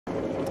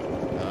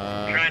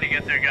Trying to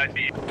get there, guys.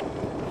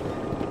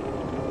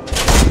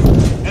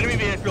 Enemy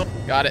vehicle.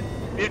 Got it.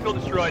 Vehicle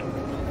destroyed.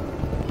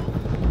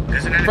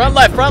 Front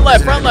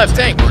left,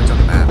 tank.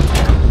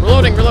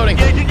 Reloading.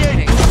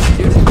 Engage.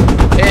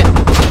 Hit.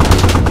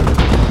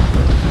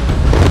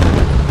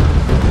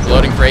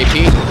 Reloading for AP.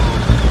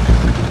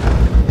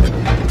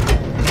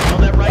 On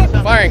that right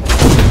side. Firing.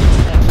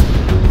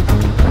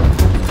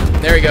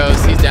 There he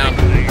goes. He's down.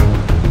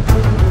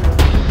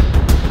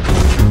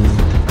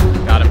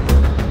 Got him.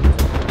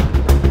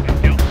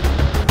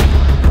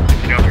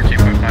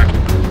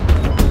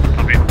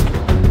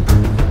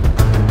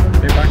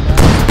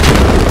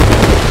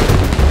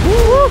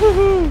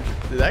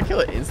 Did that kill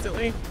it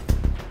instantly?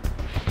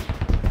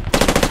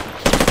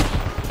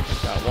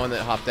 Got one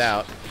that hopped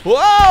out.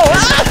 Whoa!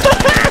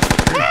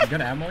 You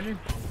got ammo on you?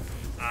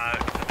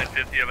 Within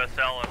 50 of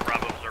SL and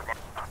Bravo observer.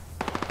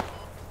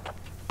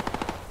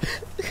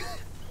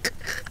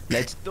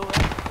 Let's do it.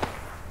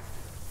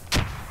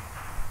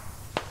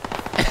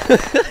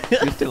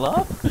 You still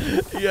up?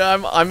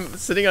 Yeah, I'm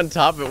sitting on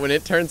top of it. When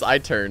it turns, I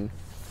turn.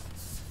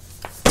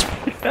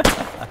 That's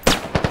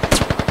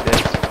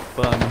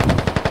fun.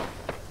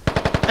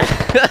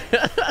 That's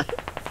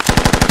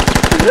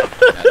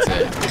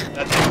it.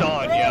 That's it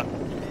on, yeah.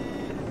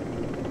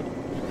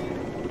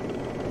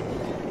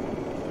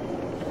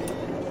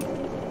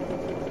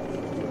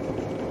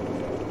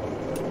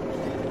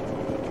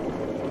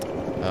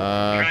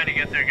 Trying to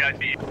get there, guys.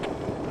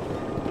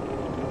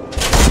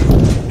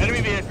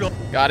 Enemy vehicle.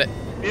 Got it.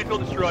 Vehicle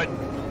destroyed.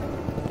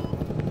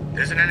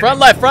 Front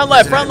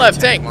left,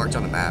 tank. Marked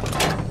on the map.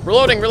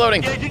 Reloading.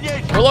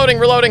 Engage.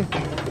 Reloading.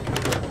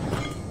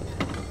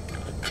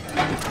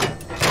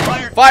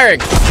 Fire. Firing.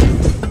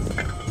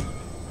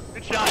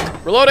 Good shot.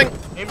 Reloading.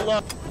 Aim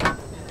low.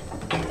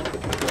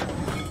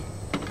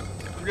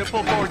 We're gonna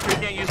pull forward so we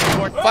can't use the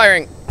board.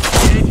 Firing.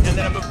 Engage, and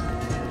then move.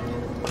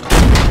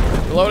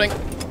 Reloading.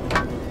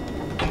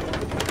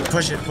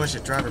 Push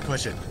it, driver,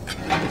 push it.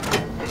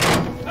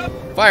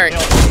 Firing.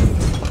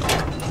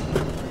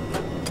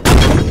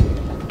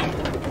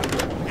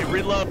 Okay,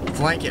 reload.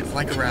 Flank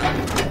around.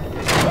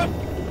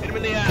 Hit him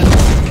in the ass.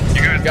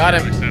 You guys got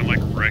him. sound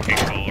like wrecking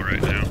ball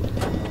right now.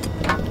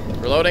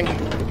 Reloading.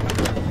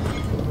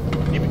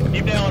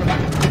 Keep nailing him.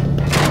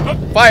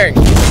 Firing.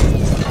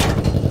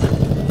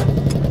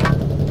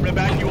 I'm gonna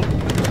back you up.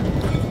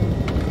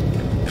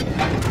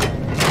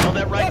 On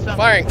that right side.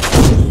 Firing.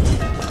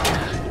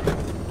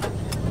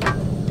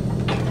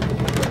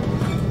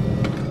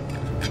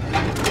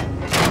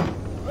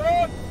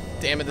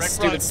 Damn it, this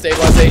stupid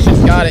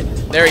stabilization. Got it.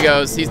 There he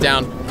goes. He's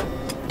down.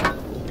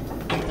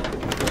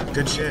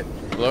 Good shit.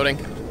 Reloading.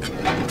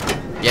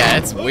 Yeah,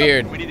 it's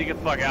weird. We need to get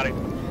the fuck out of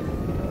here.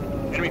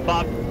 Enemy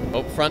pop.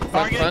 Oh, front.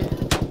 Alright.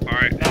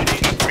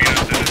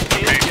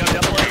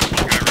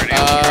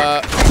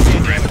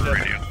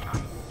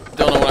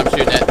 Don't know what I'm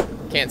shooting at.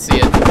 Can't see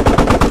it.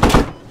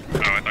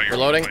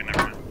 Reloading.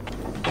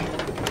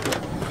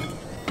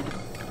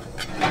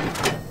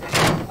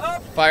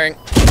 Firing.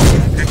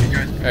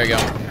 There you go.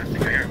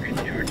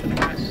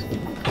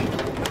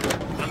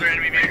 Another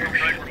enemy vehicle,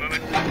 right, we're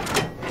moving.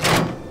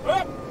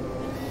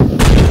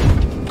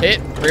 Hit.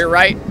 Rear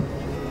right.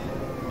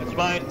 That's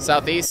fine.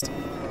 Southeast.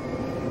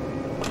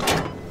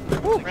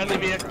 Friendly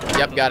vehicle.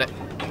 Yep, got it.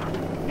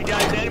 Hey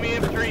guys, enemy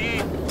infantry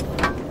east.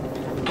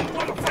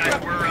 Guys,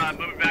 we're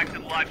moving back to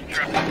the live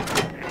truck.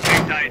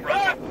 Hang tight.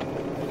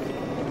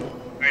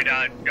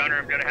 Alright, Gunner,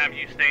 I'm gonna have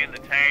you stay in the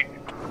tank.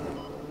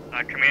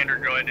 Commander,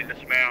 go ahead and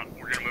dismount.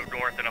 We're gonna move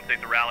north and update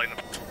the rally.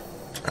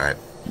 Alright.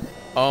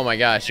 Oh my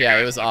gosh, yeah,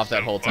 it was off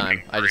that whole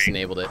time. I just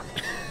enabled it.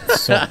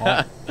 So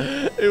hot.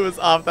 It was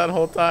off that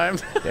whole time.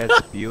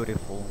 That's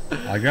beautiful.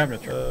 I grabbed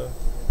it. Alright,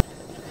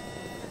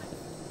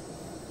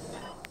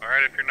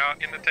 if you're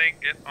not in the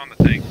tank, get on the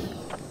tank.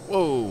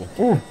 Whoa.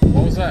 Ooh,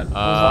 what was that?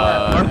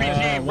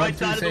 RPG, right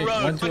side of the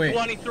road, 128.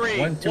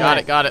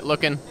 23. Got it,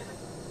 looking.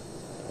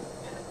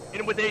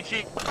 Hit him with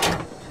HE.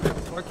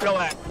 Where's Joe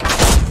at?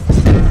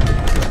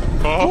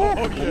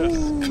 Oh, yes.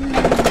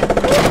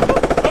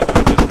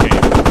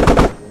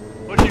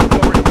 Pushing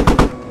forward.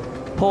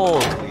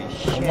 Holy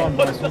shit. Come on,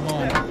 boys, come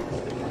on.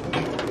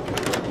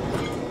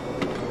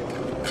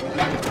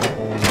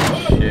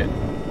 Holy shit.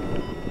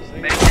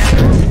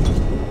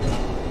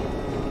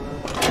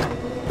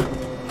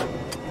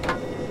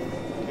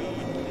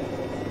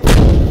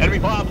 Enemy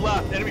 5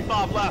 left, enemy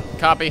 5 left.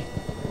 Copy.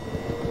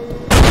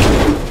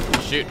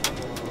 Shoot.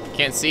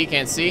 Can't see.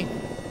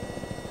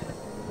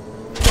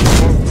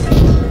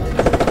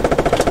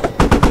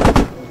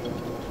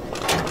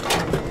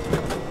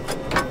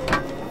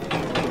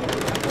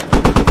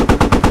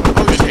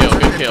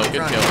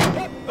 Good kill.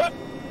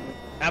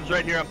 Ab's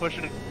right here, I'm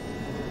pushing it.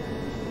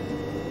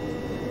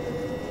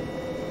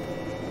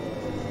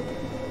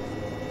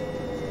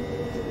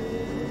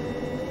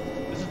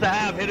 This is the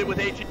Hab, hit it with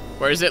HE.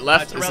 Where is it?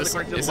 Left? It's around Is the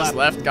corner to this the left.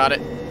 left? Got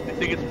it. I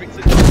think it's the next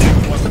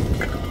one.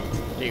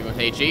 Hitting with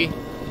HE.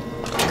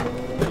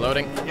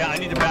 Loading. Yeah, I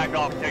need to back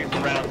off, take us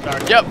around,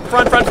 sorry. Yep,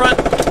 front.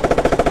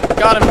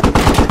 Got him.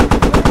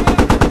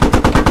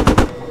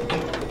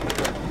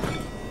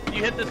 You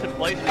you hit this in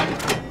place,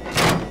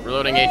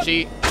 Reloading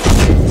HE.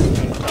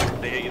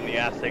 they hit you in the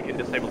ass, they can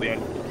disable the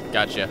engine.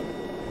 Gotcha.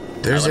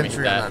 There's let me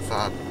infantry hit on that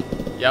fob.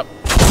 Yep.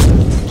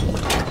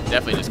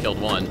 Definitely just killed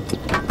one.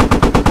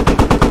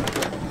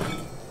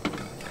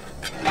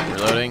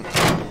 Reloading.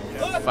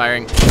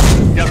 Firing.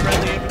 Got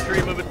friendly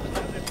infantry moving.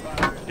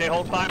 Stay,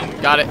 hold fire.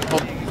 Got it.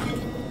 Hold.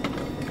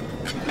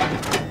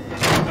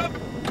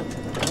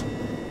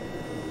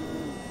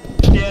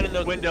 Scan in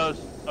those windows.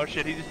 Oh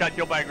shit, he just got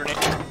killed by a grenade.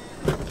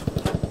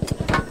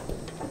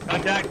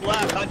 Contact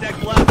left,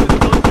 contact left. It's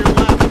close to your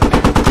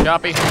left.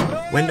 Copy.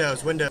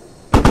 Windows, window.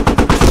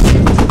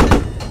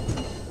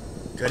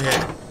 Good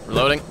hit.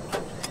 Reloading.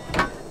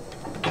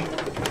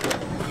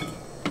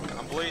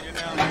 I'm bleeding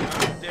now.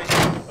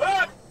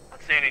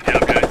 Outstanding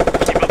job, guys.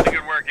 Keep up the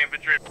good work,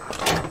 infantry.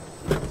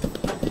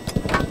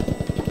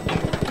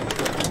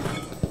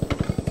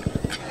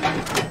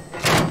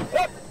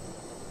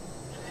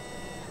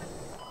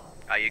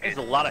 There's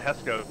a lot of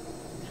Hesco.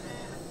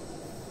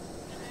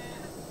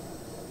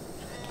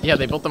 Yeah,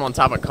 they built them on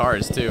top of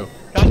cars too.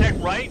 Contact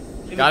right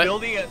in Got the it.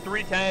 building at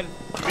 310.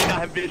 You may not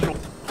have visual.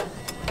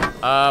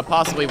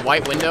 Possibly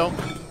white window.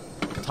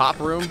 Top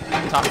room.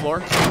 Top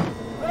floor.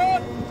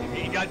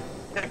 You got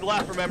contact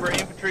left, remember,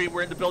 infantry,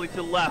 we're in the building to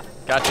the left.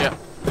 Gotcha.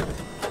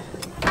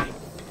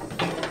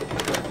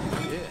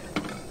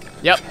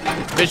 Yep.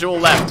 Visual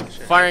left.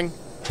 Firing.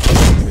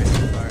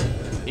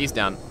 He's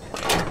down.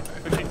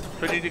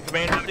 Switching to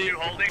command seat.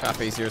 Holding.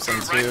 Copy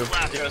 072.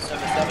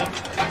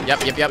 077. Yep.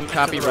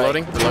 Copy.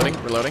 Reloading.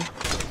 Reloading.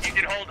 You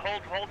can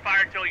hold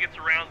fire until he gets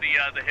around the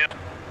hip.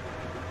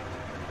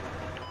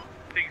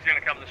 I think he's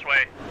gonna come this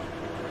way.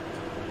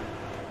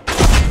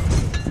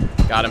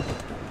 Got him.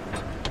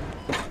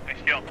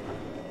 Nice kill.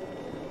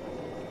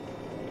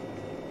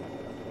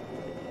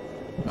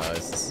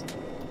 This is...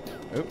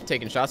 Oop,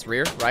 taking shots.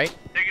 Rear. Right.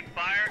 Taking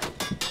fire.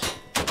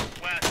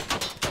 West.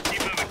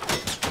 Keep moving.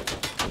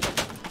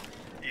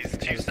 He's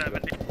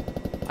 270.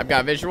 I've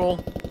got visual.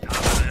 Top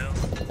of the hill.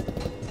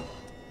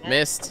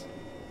 Missed.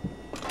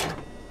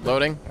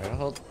 Loading. Alright,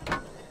 hold.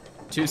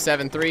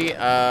 273.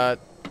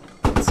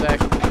 1 sec.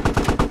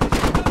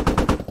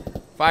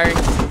 Firing.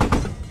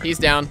 He's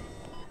down.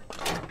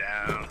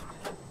 Down.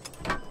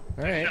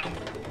 Alright.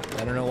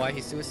 I don't know why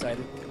he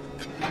suicided.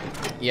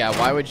 Yeah,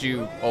 why would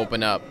you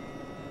open up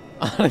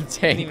on a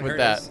tank even with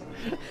hurt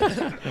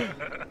that?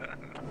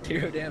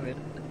 0 damage.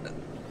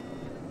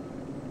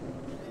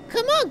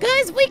 Come on,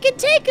 guys, we can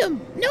take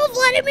him. No,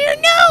 Vladimir,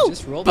 no.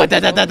 Just roll But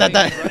the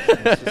da-da-da-da-da.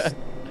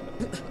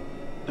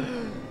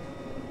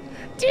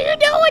 Do you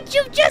know what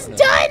you've just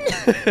done?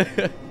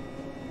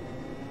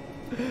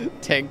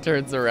 Tank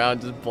turns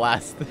around, just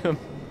blasts them.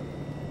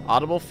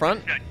 Audible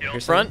front. Got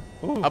killed. Front.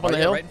 Up on the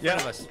hill. Right in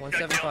front of us.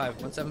 175.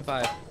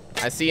 175.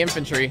 I see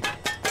infantry.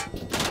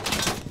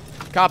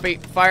 Copy.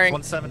 Firing.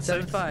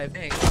 175.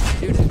 Dang.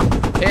 Dude.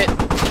 Hit.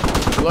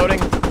 Loading.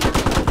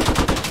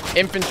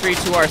 Infantry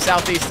to our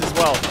southeast as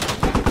well.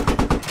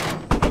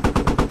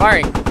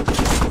 Firing.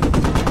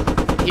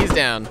 He's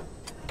down.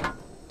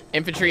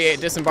 Infantry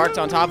disembarked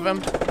on top of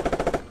him.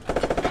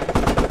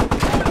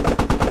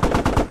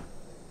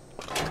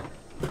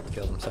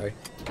 Killed him, sorry.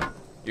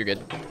 You're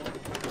good.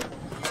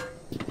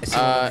 I see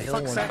one on the hill,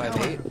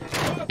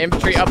 158.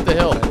 Infantry up the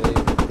hill.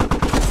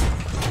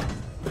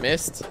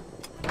 Missed.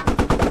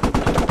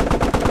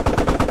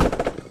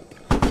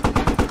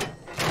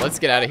 Let's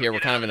get out of here. We're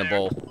kind of in a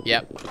bowl.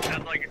 Yep.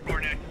 Sounds like a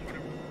cornet.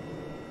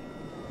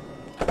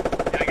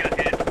 Yeah, I got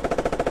hit.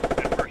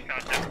 At first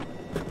contact.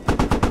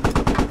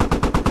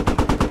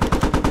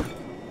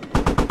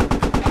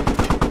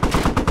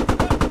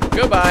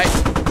 Goodbye.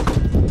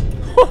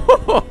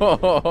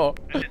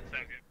 That didn't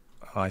sound good.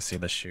 Oh, I see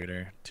the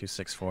shooter.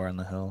 264 on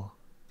the hill.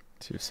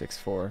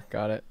 264.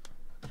 Got it.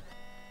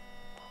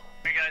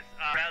 Hey guys,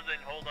 rather than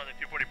hold on the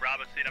 240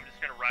 Bravo seat, I'm just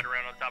gonna ride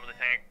around on top of the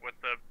tank with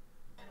the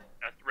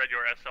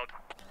regular SL.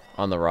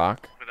 On the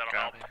rock. If that'll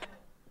help.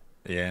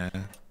 Yeah.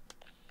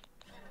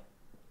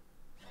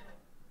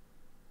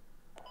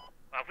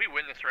 If we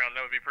win this round,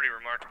 that would be pretty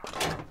remarkable.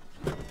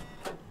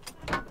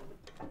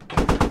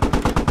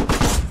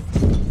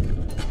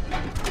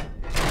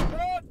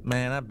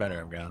 Man, I better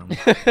have got him.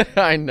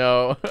 I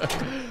know.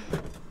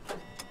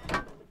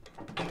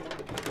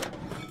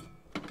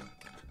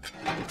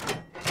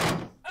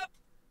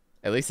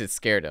 At least it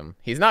scared him.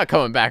 He's not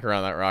coming back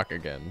around that rock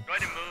again. Go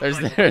ahead and move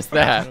There's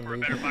like that. for a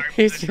better firing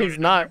He's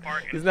position. not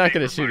Park he's and not stay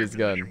gonna for shoot firing his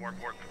gun. position. More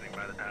important thing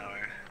by the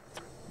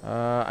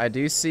tower. I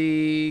do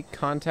see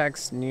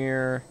contacts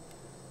near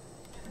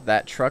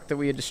that truck that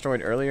we had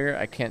destroyed earlier.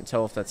 I can't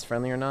tell if that's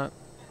friendly or not.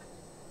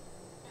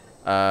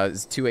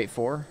 Is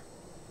 284?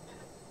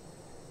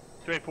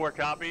 284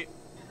 copy.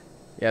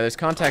 Yeah, there's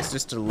contacts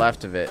just to the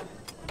left of it.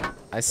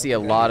 I see a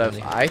lot of.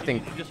 I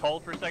think. Can you just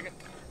hold for a second?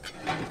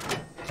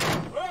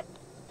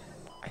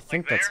 I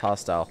think that's there?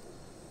 hostile.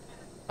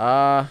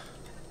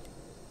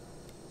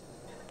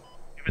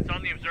 If it's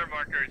on the observe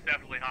marker, it's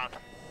definitely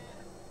hostile.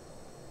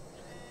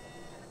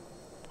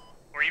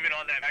 Or even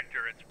on that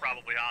vector, it's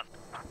probably hostile.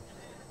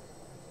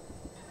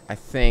 I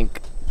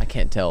think. I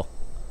can't tell.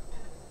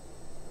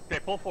 Okay,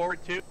 pull forward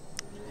 2.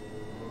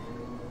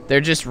 They're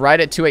just right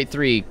at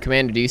 283.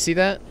 Commander, do you see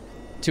that?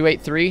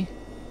 283?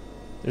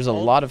 There's a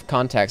lot of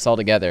contacts all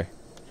together.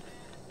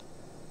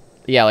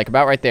 Yeah, like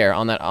about right there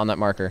on that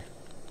marker.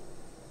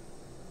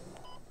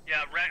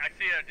 Yeah, I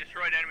see a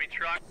destroyed enemy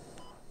truck.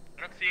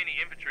 I don't see any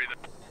infantry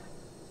though.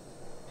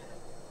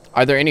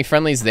 Are there any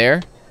friendlies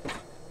there?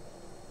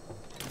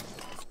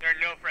 There are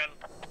no friends.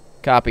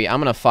 Copy. I'm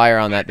gonna fire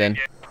on that then.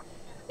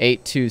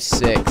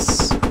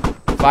 826.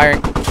 Firing.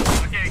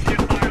 Okay,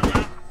 shift fire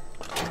left.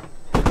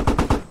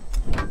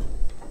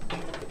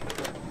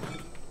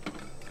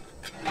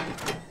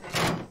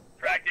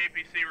 Tracked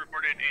APC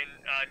reported in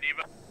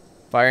Neva.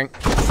 Firing.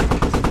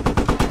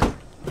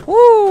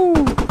 Woo!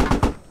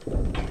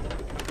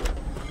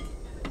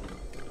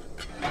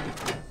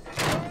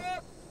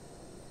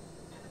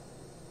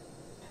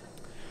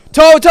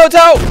 Toe, toe,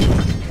 toe!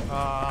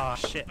 Oh,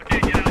 shit. Okay,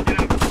 get out,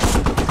 get out.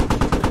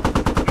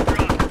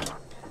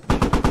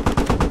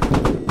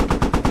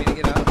 Want me to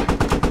get out?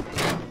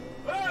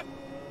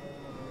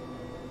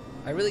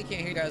 I really can't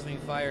hear you guys when you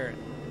fire.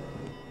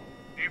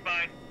 You're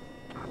fine.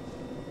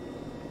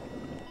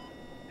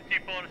 Just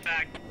keep pulling us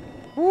back.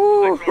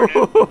 Woo!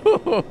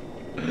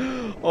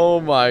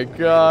 Oh my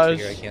gosh.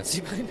 I can't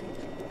see mine.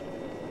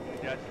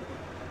 Yes.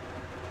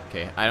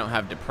 Okay, I don't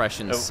have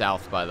depression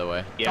south, by the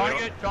way.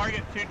 Target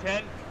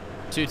 210.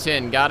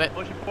 210, got it.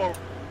 Pushing forward.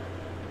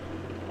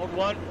 Hold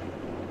 1.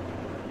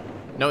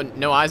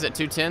 No eyes at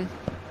 210.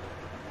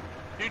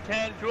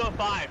 210,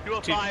 205,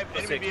 205,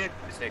 enemy vehicle.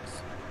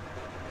 6.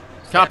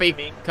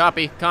 Copy,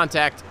 copy,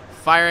 contact.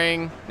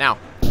 Firing now.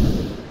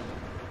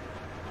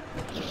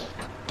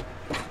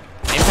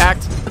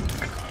 Impact.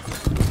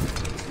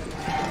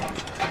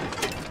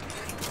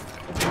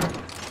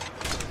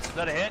 Is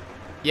that a hit?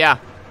 Yeah.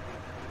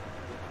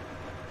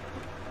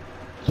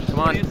 Come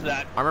What on. is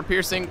that? Armor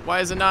piercing. Why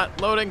is it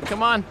not loading?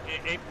 Come on.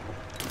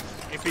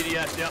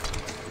 APDS, yep.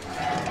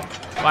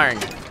 Firing.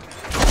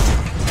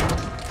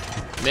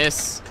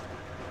 Miss.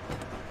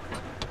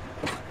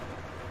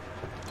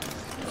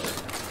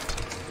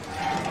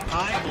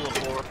 High, full of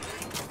 4.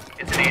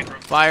 It's an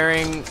Abrams.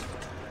 Firing.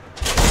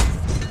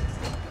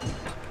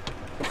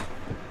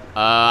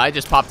 I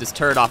just popped his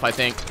turret off, I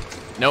think.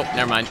 Nope,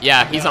 never mind.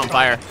 Yeah, he's on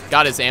fire.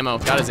 Got his ammo.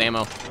 Got his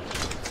ammo.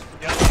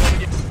 Yep.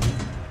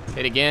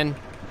 Hit again.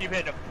 Keep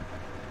hitting him.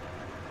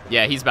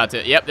 Yeah, he's about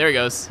to. Yep, there he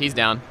goes. He's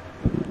down.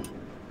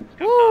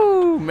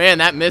 Woo! Man,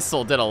 that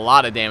missile did a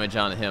lot of damage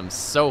on him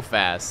so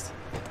fast.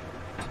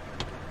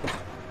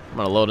 I'm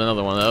gonna load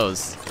another one of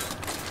those.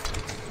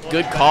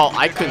 Good call.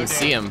 I couldn't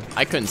see him.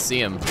 I couldn't see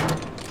him.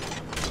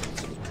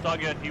 It's all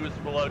good. He was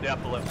below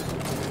depth limit.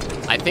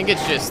 I think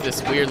it's just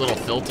this weird little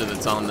filter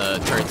that's on the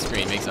turret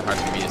screen. Makes it hard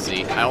for me to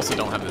see. I also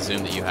don't have the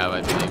zoom that you have,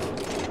 I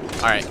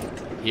believe. All right,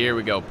 here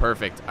we go.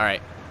 Perfect. All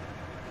right.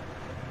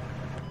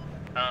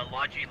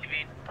 Logi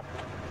leaving.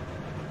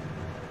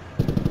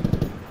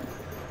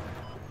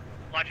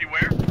 Logi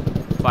where?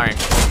 Firing.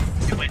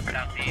 It went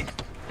southeast.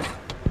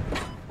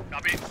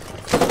 Copy.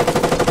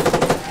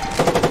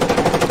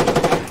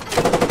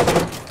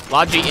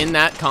 Logi in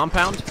that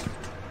compound?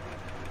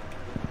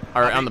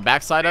 Or on the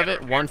backside of it?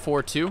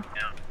 142.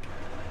 Yeah.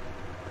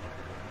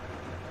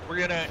 We're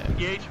gonna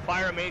engage,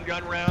 fire a main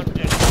gun round,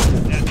 and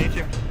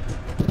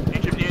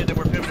HMD, then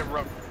we're pivoting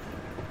road.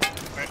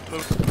 Alright,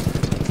 move.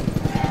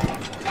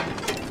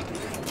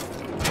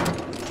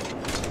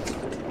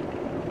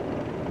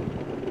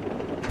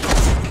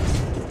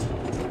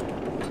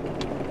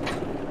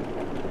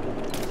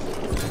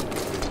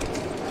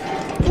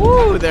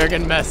 Woo, they're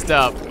getting messed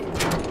up.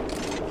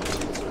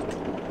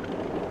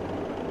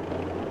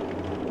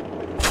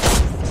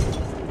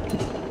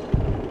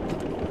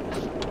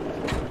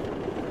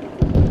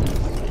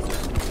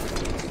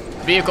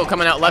 Vehicle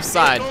coming out left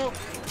side.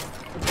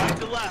 Right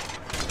to left.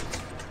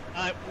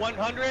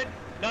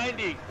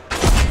 190.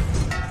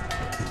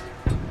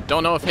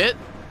 Don't know if hit.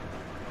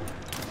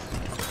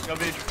 No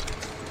vision.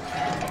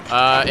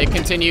 It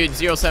continued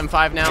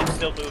 075 now. It's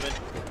still moving.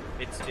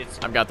 It's.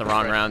 I've got the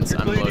wrong rounds.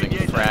 I'm You're clear to loading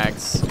engage.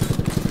 frags.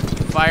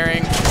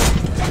 Firing.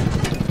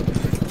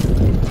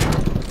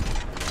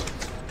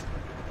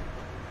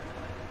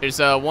 There's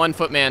a 1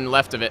 footman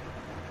left of it.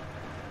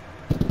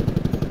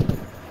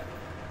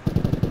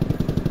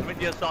 I'm gonna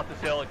get us off this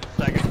hill in just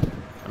a second.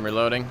 I'm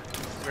reloading.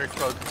 We're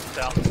exposed to the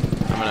south.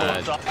 I'm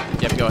gonna.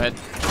 Yep, go ahead.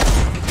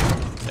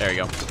 There you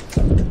go.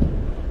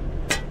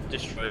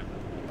 Destroyed.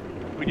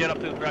 If we get up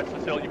to the rest of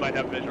this hill, you might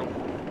have visual.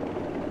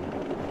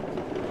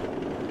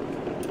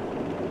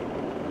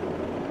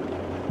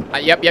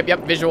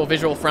 Yep.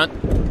 Visual front.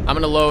 I'm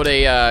gonna load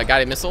a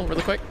guided missile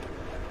really quick.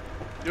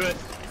 Do it.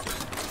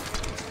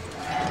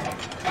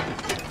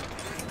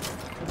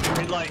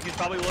 Green light. He's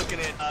probably looking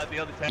at the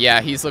other tank.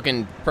 Yeah, he's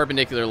looking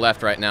perpendicular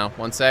left right now.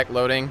 1 sec,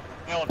 loading.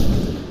 Nail him.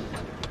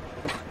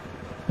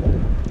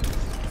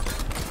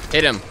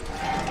 Hit him.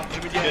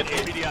 Good.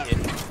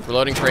 APDI.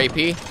 Reloading for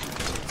AP.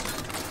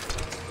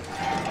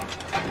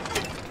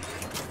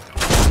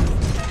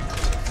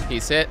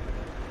 He's hit.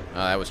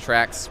 That was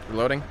tracks.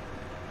 Reloading.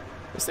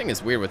 This thing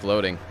is weird with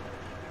loading.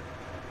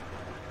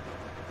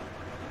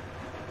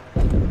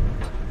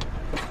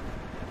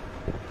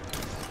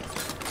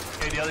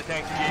 other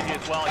tanks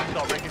engaging as well. You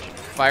saw ricochet.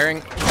 Firing.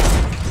 I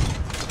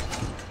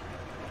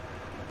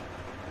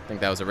think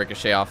that was a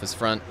ricochet off his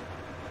front.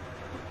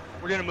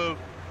 We're gonna move.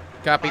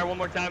 Copy. Fire one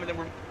more time and then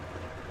we're...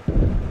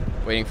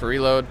 Waiting for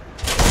reload.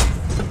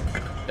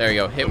 There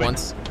you go. Hit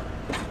once.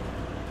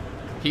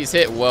 He's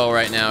hit well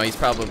right now. He's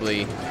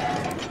probably...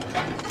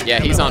 Yeah,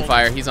 he's on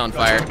fire. He's on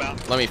fire.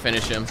 Let me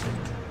finish him.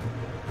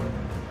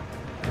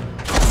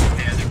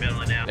 Yeah, they're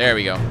bailing out. There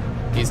we go.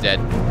 He's dead.